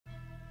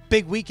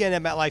big weekend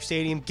at MetLife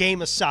Stadium,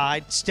 game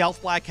aside.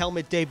 Stealth black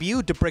helmet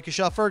debuted to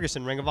D'Brickashaw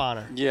Ferguson, Ring of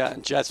Honor. Yeah,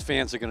 and Jets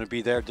fans are going to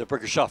be there.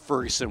 D'Brickashaw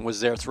Ferguson was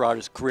there throughout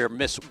his career,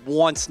 missed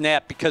one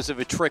snap because of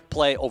a trick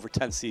play over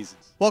 10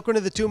 seasons. Welcome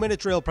to the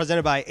 2-minute drill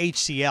presented by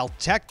HCL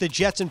Tech. The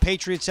Jets and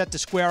Patriots set to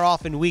square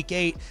off in Week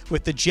 8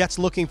 with the Jets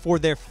looking for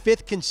their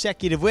 5th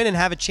consecutive win and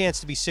have a chance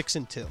to be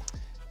 6-2.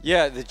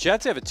 Yeah, the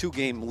Jets have a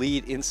 2-game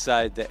lead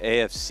inside the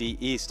AFC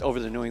East over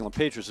the New England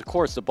Patriots. Of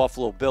course, the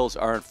Buffalo Bills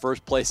are in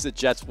first place. The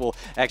Jets will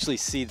actually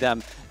see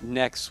them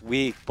next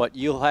week. But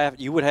you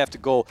would have to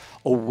go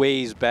a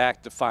ways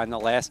back to find the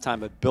last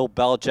time a Bill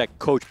Belichick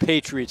coached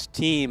Patriots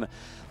team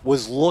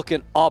was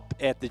looking up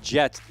at the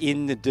Jets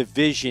in the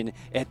division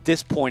at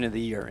this point of the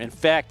year. In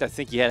fact, I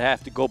think you'd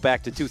have to go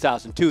back to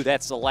 2002.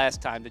 That's the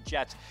last time the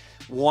Jets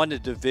won the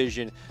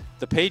division.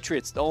 The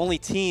Patriots, the only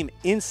team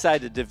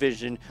inside the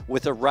division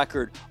with a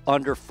record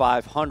under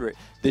 500.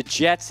 The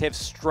Jets have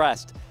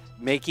stressed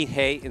making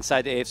hay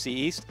inside the AFC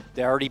East.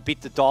 They already beat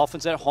the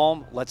Dolphins at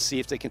home. Let's see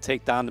if they can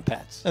take down the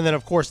Pats. And then,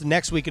 of course,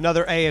 next week,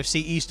 another AFC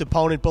East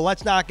opponent. But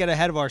let's not get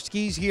ahead of our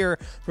skis here.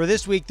 For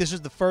this week, this is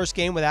the first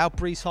game without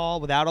Breece Hall,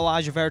 without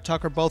Elijah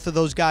Vera-Tucker. Both of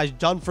those guys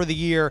done for the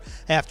year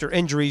after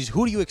injuries.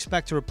 Who do you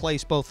expect to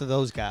replace both of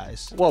those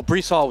guys? Well,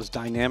 Breece Hall was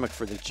dynamic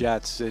for the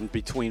Jets in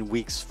between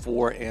weeks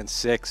 4 and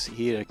 6.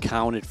 He had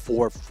accounted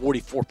for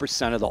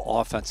 44% of the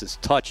offense's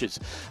touches.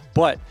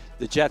 But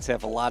the Jets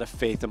have a lot of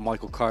faith in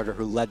Michael Carter,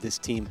 who led this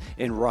team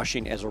in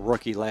rushing as a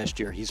rookie last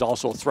year. He's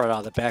also a threat out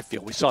of the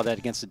backfield. We saw that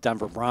against the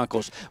Denver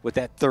Broncos with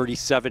that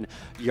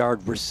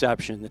 37-yard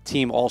reception. The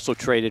team also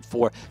traded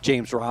for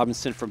James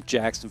Robinson from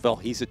Jacksonville.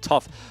 He's a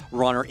tough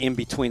runner in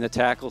between the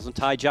tackles. And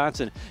Ty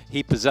Johnson,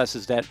 he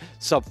possesses that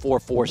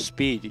sub-4.4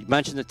 speed. You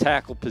mentioned the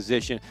tackle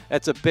position.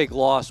 That's a big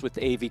loss with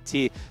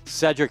AVT.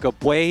 Cedric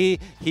Ogbuehi,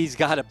 he's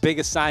got a big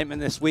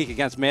assignment this week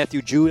against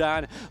Matthew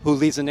Judon, who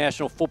leads the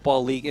National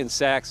Football League in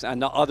sacks. On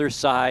the other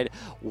side,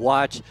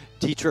 watch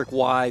Dietrich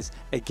Wise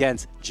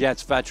against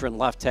Jets veteran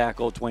left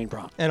tackle Dwayne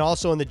Brown. And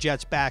also in the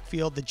Jets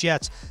backfield, the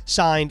Jets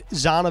signed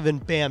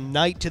Zonovan Bam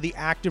Knight to the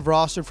active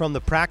roster from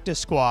the practice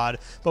squad.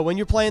 But when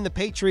you're playing the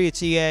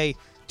Patriots, EA,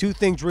 two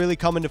things really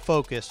come into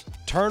focus: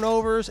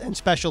 turnovers and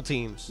special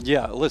teams.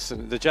 Yeah,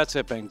 listen, the Jets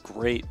have been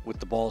great with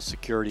the ball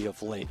security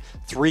of late.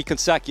 3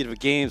 consecutive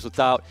games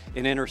without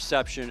an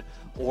interception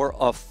or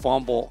a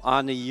fumble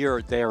on the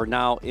year. They are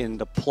now in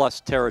the plus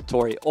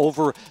territory.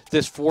 Over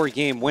this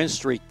 4-game win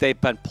streak,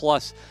 they've been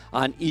plus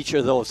on each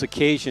of those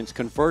occasions.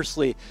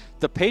 Conversely,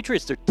 the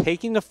Patriots, they're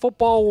taking the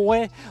football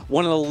away,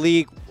 one of the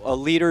league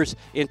leaders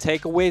in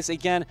takeaways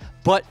again,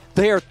 but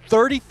they are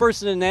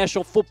 31st in the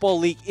National Football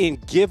League in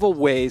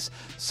giveaways.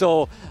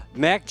 So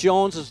Mac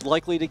Jones is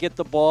likely to get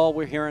the ball.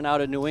 We're hearing out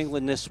of New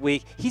England this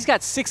week. He's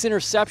got 6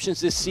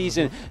 interceptions this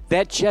season.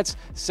 That Jets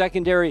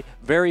secondary,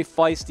 very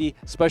feisty,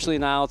 especially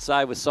on the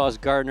outside with Sauce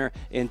Gardner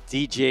and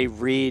DJ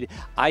Reed.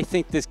 I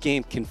think this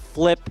game can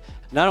flip,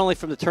 not only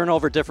from the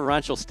turnover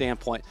differential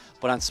standpoint,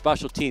 but on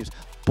special teams.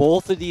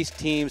 Both of these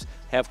teams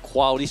have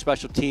quality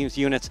special teams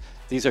units.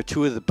 These are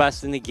 2 of the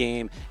best in the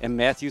game. And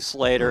Matthew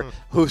Slater,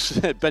 who's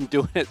been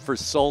doing it for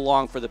so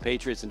long for the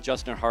Patriots, and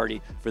Justin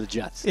Hardy for the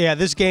Jets. Yeah,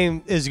 this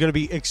game is going to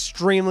be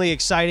extremely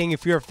exciting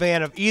if you're a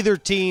fan of either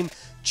team.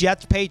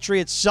 Jets,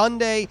 Patriots,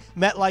 Sunday,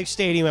 MetLife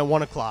Stadium at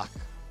 1 o'clock.